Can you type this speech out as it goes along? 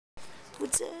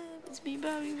What's up? It's me,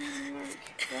 Bobby.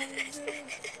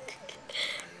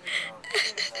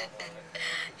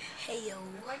 Hey, yo.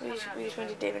 We just went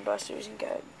to Dave & Buster's and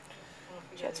got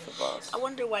Jets footballs. I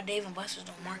wonder why Dave & Buster's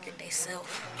don't market themselves.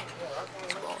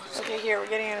 Okay, here, we're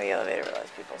getting into the elevator with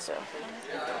those people, so.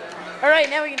 Alright,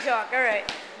 now we can talk. Alright.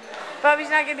 Bobby's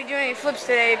not going to be doing any flips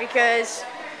today because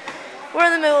we're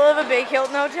in the middle of a big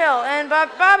Hilton hotel. And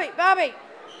Bobby,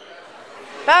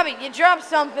 you dropped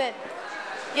something.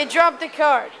 You dropped the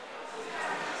card.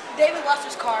 Dave &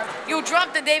 Buster's card. You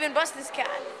dropped the Dave & Buster's card.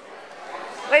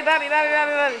 Wait, Bobby.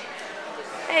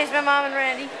 Hey, it's my mom and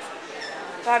Randy.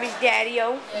 Bobby's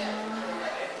daddy-o.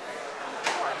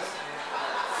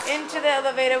 Into the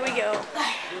elevator we go.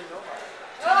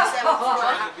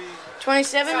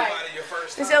 27?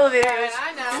 This elevator is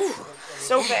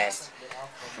so fast.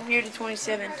 From here to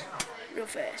 27. Real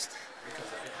fast.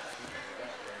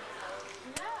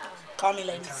 Call me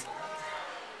ladies.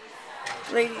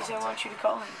 Ladies, I want you to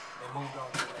call him.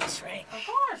 That's right. Of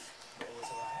course.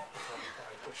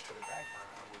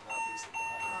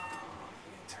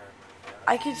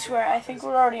 I could swear, I think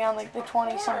we're already on like the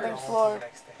 20-something floor.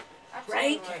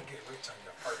 Right?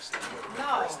 No,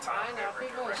 I know.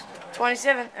 People are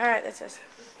 27? Alright, that's us.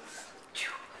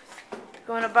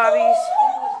 Going to Bobby's.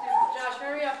 Josh,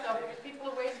 hurry up though, because people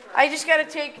are waiting for us. I just gotta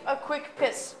take a quick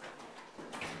piss.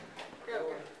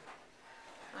 Go.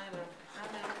 I know.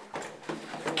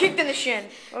 Kicked in the shin.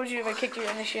 What would you do if I kicked you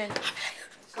in the shin?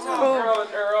 Come on,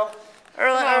 Earl. Come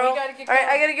on, we gotta get Alright,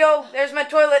 I gotta go. There's my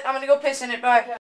toilet. I'm gonna go piss in it. Bye.